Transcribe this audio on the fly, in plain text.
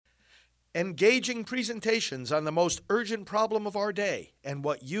Engaging presentations on the most urgent problem of our day and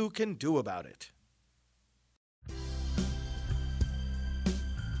what you can do about it.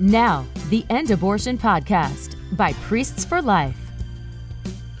 Now, the End Abortion Podcast by Priests for Life.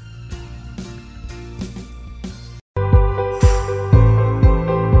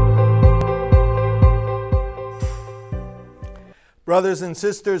 Brothers and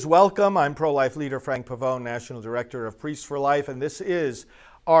sisters, welcome. I'm pro-life leader Frank Pavone, National Director of Priests for Life, and this is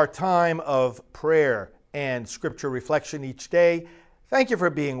our time of prayer and scripture reflection each day. Thank you for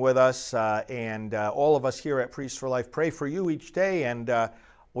being with us, and all of us here at Priests for Life pray for you each day, and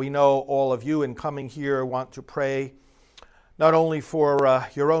we know all of you in coming here want to pray not only for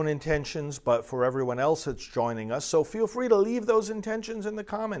your own intentions, but for everyone else that's joining us. So feel free to leave those intentions in the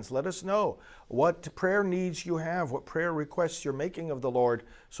comments. Let us know what prayer needs you have, what prayer requests you're making of the Lord,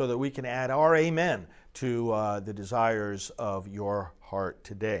 so that we can add our amen to the desires of your heart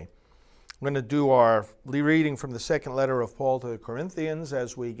today. I'm going to do our reading from the second letter of Paul to the Corinthians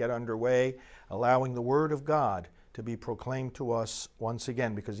as we get underway, allowing the Word of God to be proclaimed to us once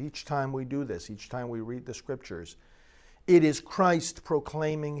again, because each time we do this, each time we read the Scriptures, it is Christ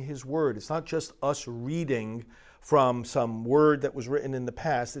proclaiming His Word. It's not just us reading from some word that was written in the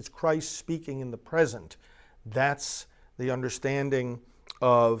past. It's Christ speaking in the present. That's the understanding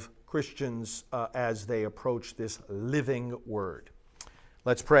of Christians as they approach this living Word.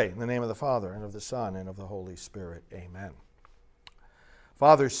 Let's pray. In the name of the Father, and of the Son, and of the Holy Spirit. Amen.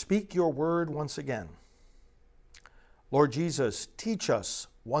 Father, speak your word once again. Lord Jesus, teach us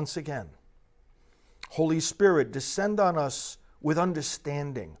once again. Holy Spirit, descend on us with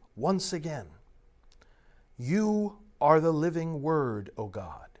understanding once again. You are the living Word, O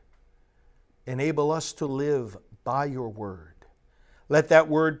God. Enable us to live by your word. Let that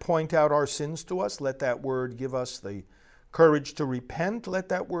word point out our sins to us. Let that word give us the courage to repent. Let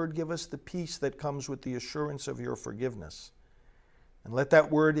that word give us the peace that comes with the assurance of your forgiveness. And let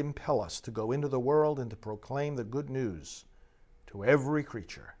that word impel us to go into the world and to proclaim the good news to every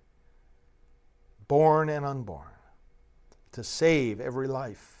creature, born and unborn, to save every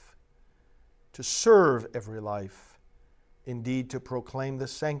life, to serve every life, indeed to proclaim the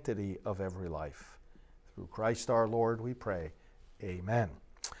sanctity of every life. Through Christ our Lord we pray. Amen.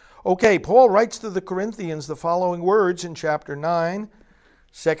 Okay, Paul writes to the Corinthians the following words in chapter 9,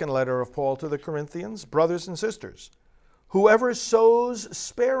 second letter of Paul to the Corinthians. Brothers and sisters, whoever sows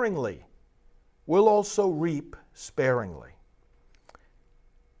sparingly will also reap sparingly.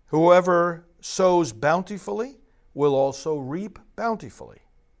 Whoever sows bountifully will also reap bountifully.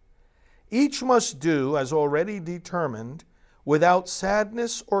 Each must do as already determined, without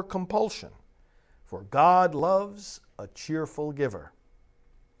sadness or compulsion, for God loves a cheerful giver.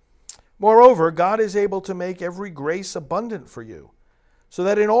 Moreover, God is able to make every grace abundant for you, so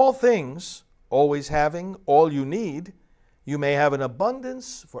that in all things, always having all you need, you may have an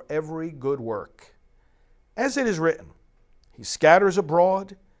abundance for every good work. As it is written, He scatters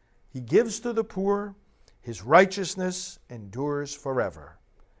abroad, He gives to the poor, His righteousness endures forever.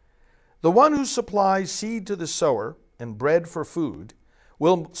 The one who supplies seed to the sower and bread for food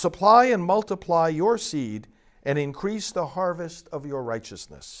will supply and multiply your seed and increase the harvest of your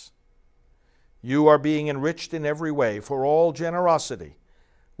righteousness. You are being enriched in every way for all generosity,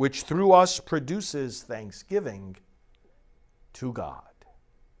 which through us produces thanksgiving to God.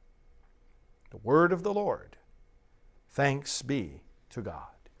 The word of the Lord. Thanks be to God.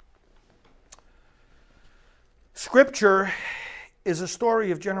 Scripture is a story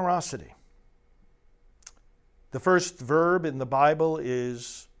of generosity. The first verb in the Bible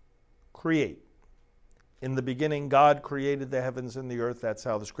is create. In the beginning, God created the heavens and the earth. That's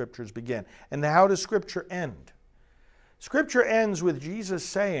how the Scriptures begin. And how does Scripture end? Scripture ends with Jesus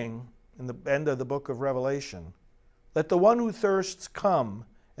saying, in the end of the book of Revelation, let the one who thirsts come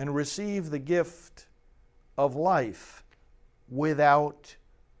and receive the gift of life without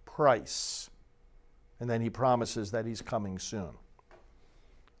price. And then he promises that he's coming soon.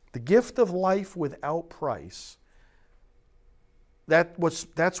 The gift of life without price,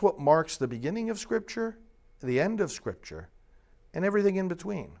 that's what marks the beginning of Scripture, the end of Scripture, and everything in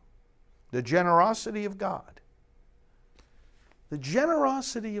between. The generosity of God. The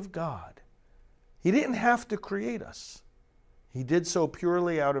generosity of God. He didn't have to create us. He did so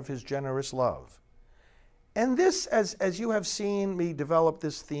purely out of His generous love. And this, as you have seen me develop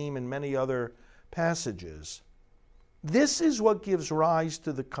this theme in many other passages, this is what gives rise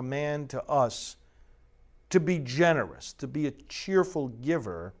to the command to us to be generous, to be a cheerful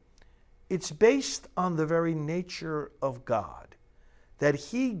giver. It's based on the very nature of God, that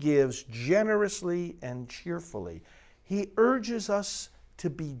He gives generously and cheerfully. He urges us to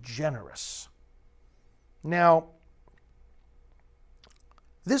be generous. Now,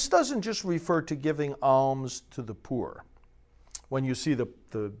 this doesn't just refer to giving alms to the poor. When you see the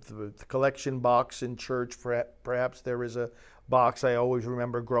collection box in church, perhaps there is a box. I always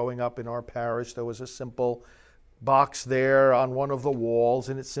remember growing up in our parish, there was a simple box there on one of the walls,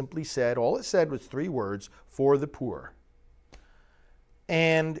 and it simply said, all it said was 3 words, "For the poor."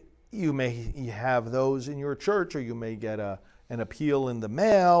 And you may have those in your church, or you may get an appeal in the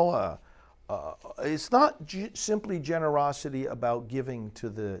mail. It's not simply generosity about giving to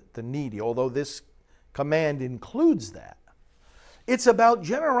the needy, although this command includes that. It's about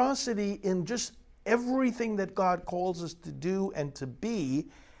generosity in just everything that God calls us to do and to be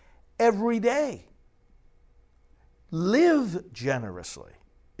every day. Live generously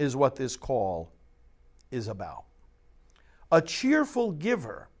is what this call is about. A cheerful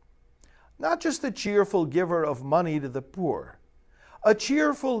giver, not just a cheerful giver of money to the poor, a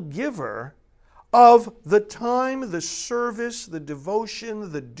cheerful giver of the time, the service, the devotion,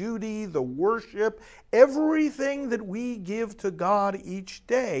 the duty, the worship, everything that we give to God each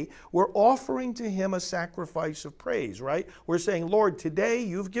day, we're offering to Him a sacrifice of praise, right? We're saying, Lord, today,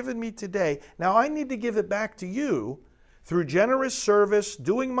 you've given me today. Now I need to give it back to you through generous service,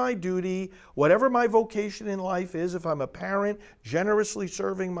 doing my duty, whatever my vocation in life is. If I'm a parent, generously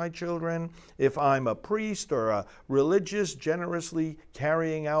serving my children. If I'm a priest or a religious, generously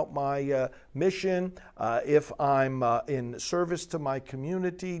carrying out my mission. If I'm in service to my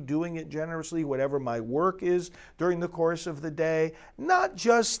community, doing it generously, whatever my work is during the course of the day. Not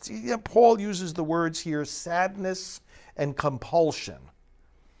just, Paul uses the words here, sadness and compulsion.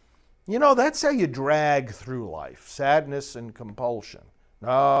 You know, that's how you drag through life, sadness and compulsion.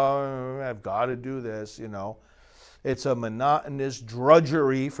 No, I've got to do this, you know. It's a monotonous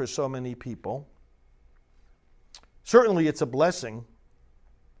drudgery for so many people. Certainly it's a blessing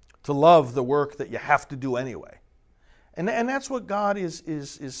to love the work that you have to do anyway. And that's what God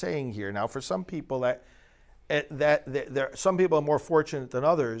is saying here. Now, for some people, some people are more fortunate than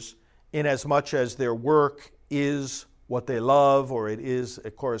others in as much as their work is what they love, or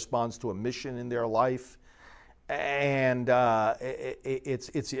it corresponds to a mission in their life, and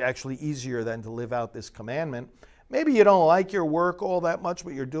it's actually easier than to live out this commandment. Maybe you don't like your work all that much,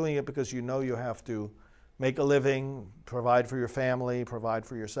 but you're doing it because you know you have to make a living, provide for your family, provide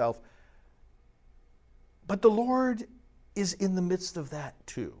for yourself. But the Lord is in the midst of that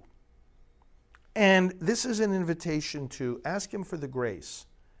too. And this is an invitation to ask Him for the grace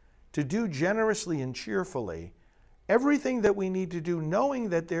to do generously and cheerfully everything that we need to do, knowing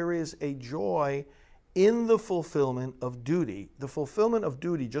that there is a joy in the fulfillment of duty. The fulfillment of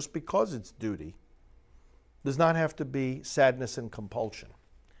duty, just because it's duty, does not have to be sadness and compulsion.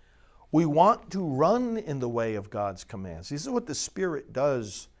 We want to run in the way of God's commands. This is what the Spirit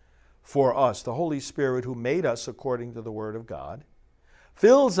does for us. The Holy Spirit, who made us according to the Word of God,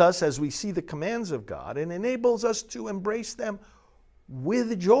 fills us as we see the commands of God and enables us to embrace them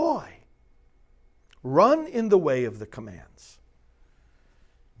with joy. Run in the way of the commands,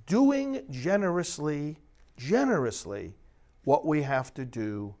 doing generously what we have to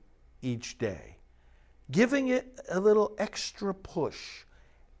do each day, giving it a little extra push,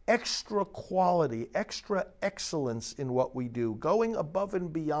 extra quality, extra excellence in what we do, going above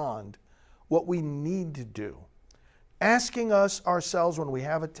and beyond what we need to do, asking ourselves when we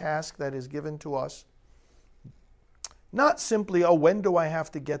have a task that is given to us, not simply, when do I have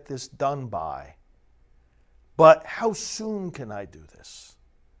to get this done by? But how soon can I do this?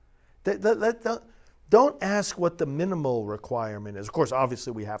 Don't ask what the minimal requirement is. Of course,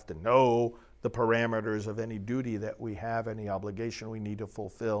 obviously we have to know the parameters of any duty that we have, any obligation we need to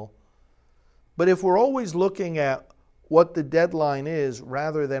fulfill. But if we're always looking at what the deadline is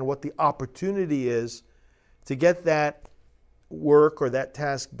rather than what the opportunity is to get that work or that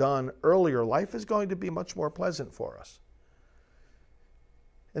task done earlier, life is going to be much more pleasant for us.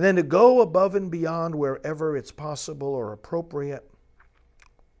 And then to go above and beyond wherever it's possible or appropriate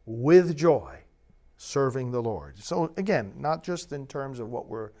with joy, serving the Lord. So again, not just in terms of what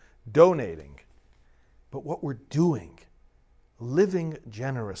we're donating, but what we're doing, living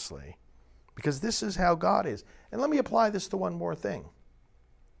generously, because this is how God is. And let me apply this to one more thing.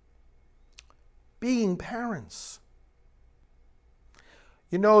 Being parents.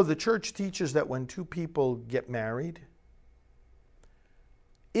 You know, the church teaches that when two people get married,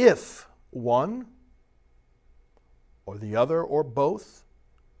 if one or the other or both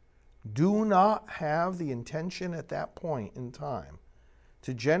do not have the intention at that point in time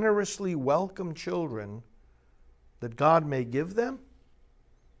to generously welcome children that God may give them,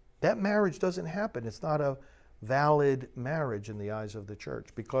 that marriage doesn't happen. It's not a valid marriage in the eyes of the church,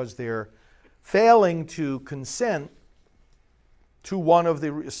 because they're failing to consent to one of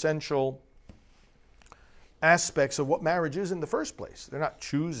the essential aspects of what marriage is in the first place. They're not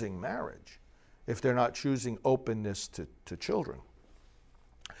choosing marriage if they're not choosing openness to children.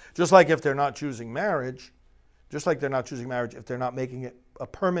 Just like if they're not choosing marriage, if they're not making it a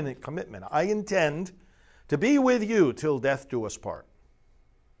permanent commitment. I intend to be with you till death do us part.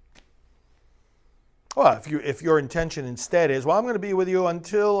 Well, if your intention instead is, well, I'm going to be with you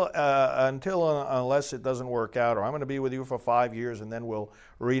until unless it doesn't work out, or I'm going to be with you for 5 years and then we'll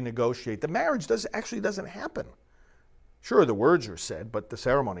renegotiate. The marriage doesn't happen. Sure, the words are said, but the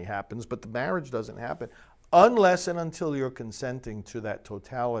ceremony happens, but the marriage doesn't happen unless and until you're consenting to that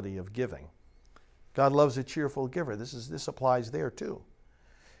totality of giving. God loves a cheerful giver. This applies there too.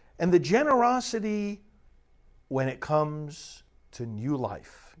 And the generosity when it comes to new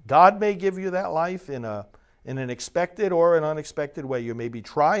life. God may give you that life in an expected or an unexpected way. You may be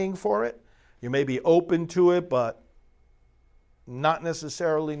trying for it. You may be open to it, but not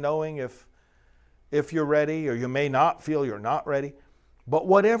necessarily knowing if you're ready, or you may not feel you're not ready. But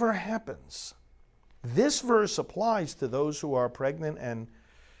whatever happens, this verse applies to those who are pregnant and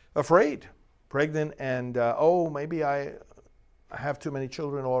afraid. Pregnant and, maybe I have too many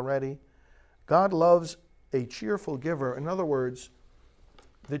children already. God loves a cheerful giver. In other words,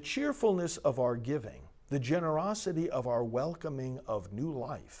 the cheerfulness of our giving, the generosity of our welcoming of new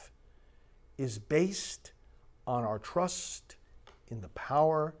life, is based on our trust in the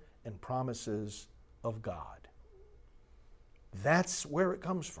power and promises of God. That's where it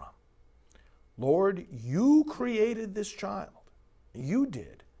comes from. Lord, you created this child. You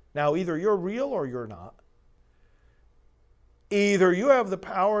did. Now, either you're real or you're not. Either you have the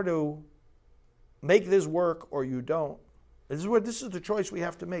power to make this work or you don't. This is the choice we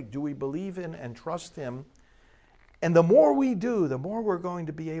have to make. Do we believe in and trust him? And the more we do, the more we're going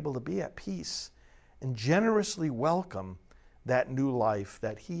to be able to be at peace and generously welcome that new life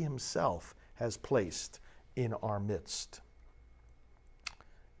that he himself has placed in our midst.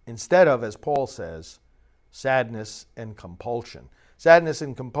 Instead of, as Paul says, sadness and compulsion. Sadness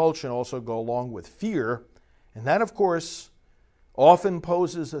and compulsion also go along with fear, and that, of course, often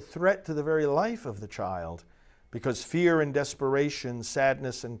poses a threat to the very life of the child, because fear and desperation,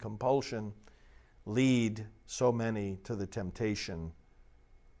 sadness and compulsion lead so many to the temptation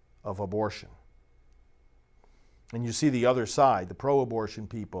of abortion. And you see the other side, the pro-abortion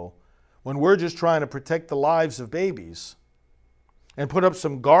people, when we're just trying to protect the lives of babies and put up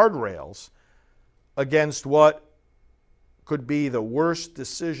some guardrails against what could be the worst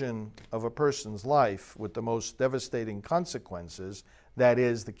decision of a person's life with the most devastating consequences, that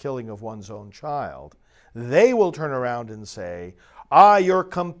is, the killing of one's own child. They will turn around and say, you're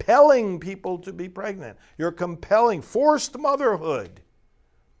compelling people to be pregnant. You're compelling forced motherhood.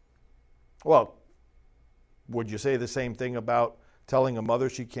 Well, would you say the same thing about telling a mother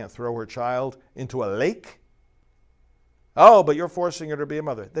she can't throw her child into a lake? Oh, but you're forcing her to be a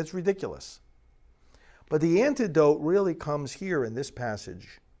mother. That's ridiculous. But the antidote really comes here in this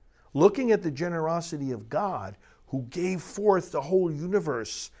passage, looking at the generosity of God, who gave forth the whole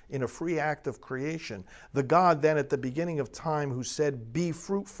universe in a free act of creation. The God then at the beginning of time who said, be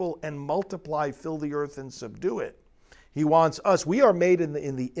fruitful and multiply, fill the earth and subdue it. He wants us. We are made in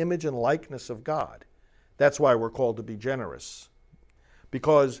the image and likeness of God. That's why we're called to be generous.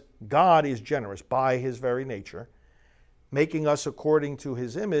 Because God is generous by his very nature. Making us according to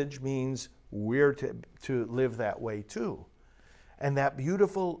his image means we're to live that way too. And that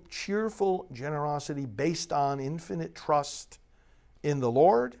beautiful, cheerful generosity based on infinite trust in the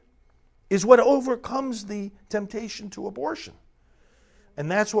Lord is what overcomes the temptation to abortion.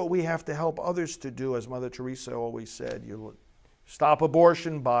 And that's what we have to help others to do, as Mother Teresa always said. You stop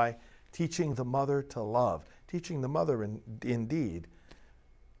abortion by teaching the mother to love, teaching the mother indeed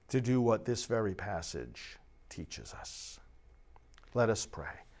to do what this very passage teaches us. Let us pray.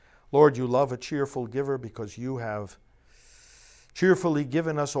 Lord, you love a cheerful giver because you have cheerfully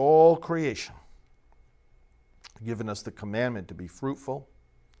given us all creation, given us the commandment to be fruitful,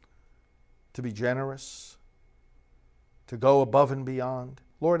 to be generous, to go above and beyond.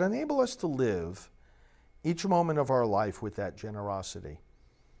 Lord, enable us to live each moment of our life with that generosity,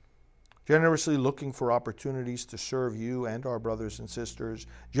 generously looking for opportunities to serve you and our brothers and sisters,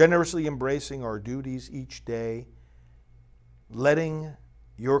 generously embracing our duties each day, letting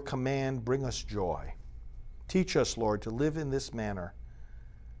your command bring us joy. Teach us, Lord, to live in this manner.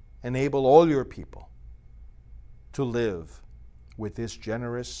 Enable all your people to live with this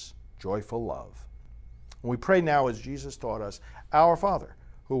generous, joyful love. And we pray now, as Jesus taught us, Our Father,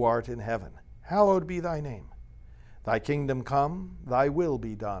 who art in heaven, hallowed be thy name. Thy kingdom come, thy will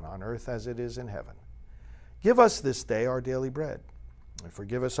be done on earth as it is in heaven. Give us this day our daily bread, and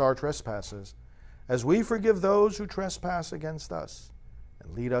forgive us our trespasses, as we forgive those who trespass against us.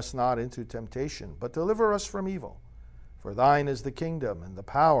 And lead us not into temptation, but deliver us from evil. For thine is the kingdom, and the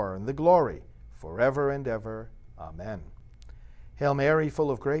power, and the glory, forever and ever. Amen. Hail Mary, full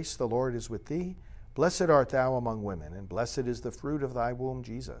of grace, the Lord is with thee. Blessed art thou among women, and blessed is the fruit of thy womb,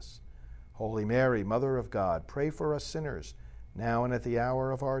 Jesus. Holy Mary, Mother of God, pray for us sinners, now and at the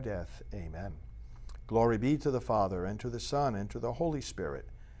hour of our death. Amen. Glory be to the Father, and to the Son, and to the Holy Spirit,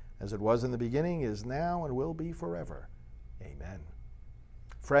 as it was in the beginning, is now, and will be forever. Amen.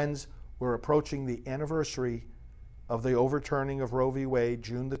 Friends, we're approaching the anniversary of the overturning of Roe v. Wade,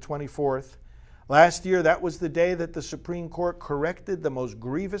 June the 24th. Last year, that was the day that the Supreme Court corrected the most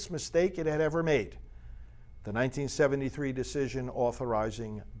grievous mistake it had ever made, the 1973 decision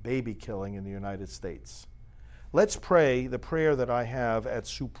authorizing baby killing in the United States. Let's pray the prayer that I have at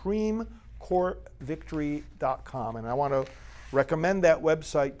supremecourtvictory.com, and I want to recommend that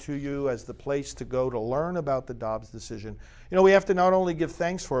website to you as the place to go to learn about the Dobbs decision. You know, we have to not only give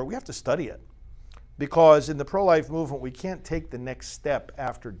thanks for it, we have to study it. Because in the pro-life movement, we can't take the next step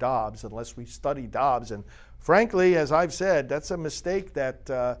after Dobbs unless we study Dobbs. And frankly, as I've said, that's a mistake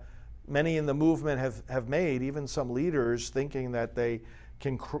that many in the movement have made, even some leaders thinking that they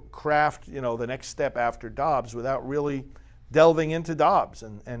can craft, the next step after Dobbs without really delving into Dobbs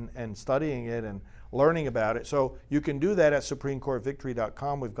and studying it and learning about it. So you can do that at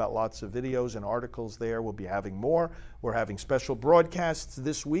supremecourtvictory.com. We've got lots of videos and articles there. We'll be having more. We're having special broadcasts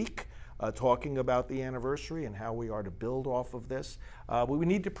this week talking about the anniversary and how we are to build off of this. We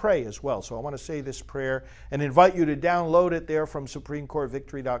need to pray as well. So I want to say this prayer and invite you to download it there from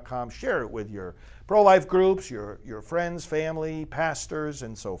supremecourtvictory.com. Share it with your pro-life groups, your friends, family, pastors,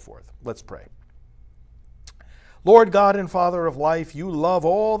 and so forth. Let's pray. Lord God and Father of life, you love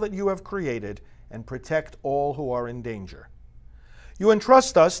all that you have created and protect all who are in danger. You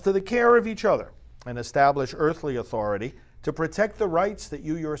entrust us to the care of each other and establish earthly authority to protect the rights that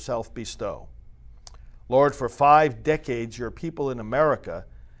you yourself bestow. Lord, for 5 decades, your people in America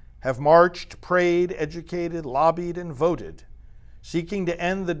have marched, prayed, educated, lobbied, and voted, seeking to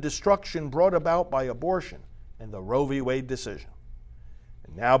end the destruction brought about by abortion and the Roe v. Wade decision.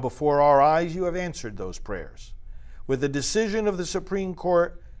 And now before our eyes, you have answered those prayers with the decision of the Supreme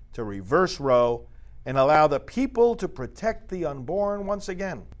Court to reverse Roe and allow the people to protect the unborn once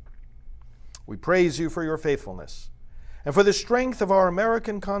again. We praise you for your faithfulness and for the strength of our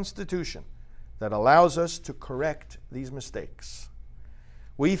American Constitution that allows us to correct these mistakes.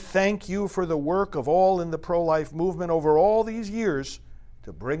 We thank you for the work of all in the pro-life movement over all these years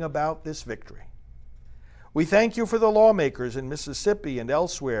to bring about this victory. We thank you for the lawmakers in Mississippi and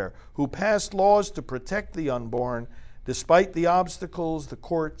elsewhere who passed laws to protect the unborn despite the obstacles the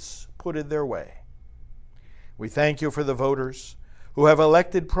courts put in their way. We thank you for the voters who have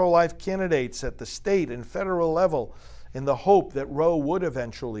elected pro-life candidates at the state and federal level in the hope that Roe would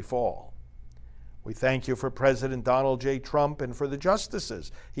eventually fall. We thank you for President Donald J. Trump and for the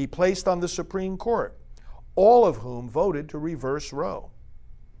justices he placed on the Supreme Court, all of whom voted to reverse Roe.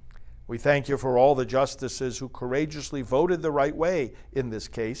 We thank you for all the justices who courageously voted the right way in this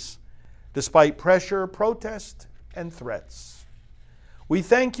case, despite pressure, protest, and threats. We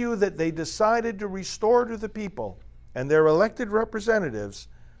thank you that they decided to restore to the people and their elected representatives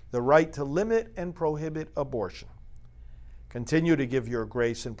the right to limit and prohibit abortion. Continue to give your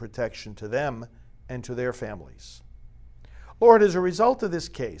grace and protection to them and to their families. Lord, as a result of this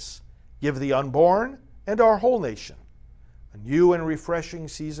case, give the unborn and our whole nation a new and refreshing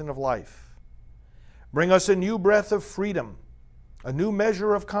season of life. Bring us a new breath of freedom, a new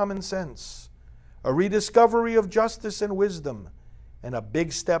measure of common sense, a rediscovery of justice and wisdom, and a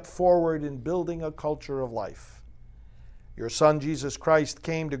big step forward in building a culture of life. Your Son, Jesus Christ,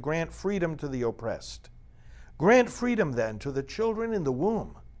 came to grant freedom to the oppressed. Grant freedom, then, to the children in the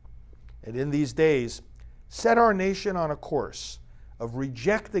womb. And in these days, set our nation on a course of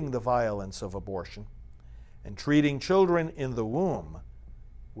rejecting the violence of abortion and treating children in the womb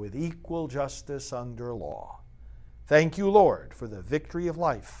with equal justice under law. Thank you, Lord, for the victory of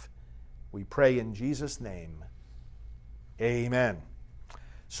life. We pray in Jesus' name. Amen.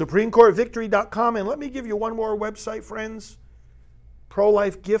 SupremeCourtVictory.com. And let me give you one more website, friends.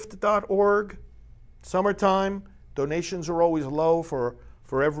 ProLifeGift.org. Summertime. Donations are always low for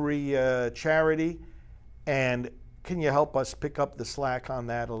every charity. And can you help us pick up the slack on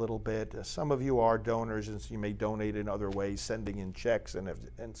that a little bit? Some of you are donors, and so you may donate in other ways, sending in checks and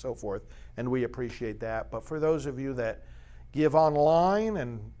so forth, and we appreciate that. But for those of you that give online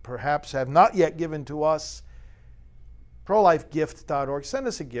and perhaps have not yet given to us, ProLifeGift.org. Send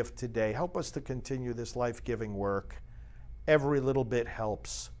us a gift today. Help us to continue this life-giving work. Every little bit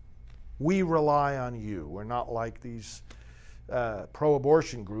helps. We rely on you. We're not like these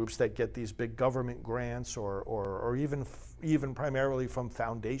pro-abortion groups that get these big government grants or even primarily from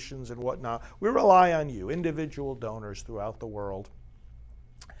foundations and whatnot. We rely on you, individual donors throughout the world.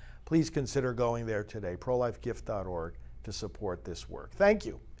 Please consider going there today, ProLifeGift.org, to support this work. Thank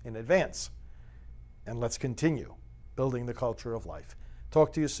you in advance. And let's continue building the culture of life.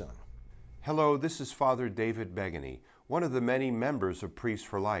 Talk to you soon. Hello, this is Father David Begany, one of the many members of Priests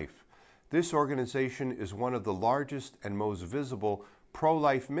for Life. This organization is one of the largest and most visible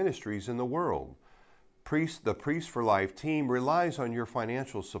pro-life ministries in the world. The Priests for Life team relies on your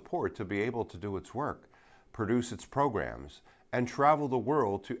financial support to be able to do its work, produce its programs, and travel the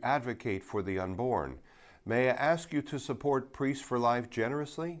world to advocate for the unborn. May I ask you to support Priests for Life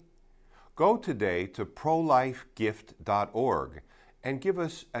generously? Go today to prolifegift.org and give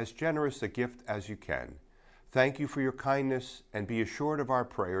us as generous a gift as you can. Thank you for your kindness, and be assured of our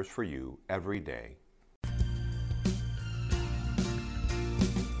prayers for you every day.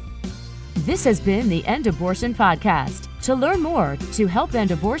 This has been the End Abortion Podcast. To learn more, to help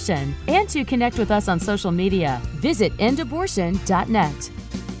end abortion, and to connect with us on social media, visit endabortion.net.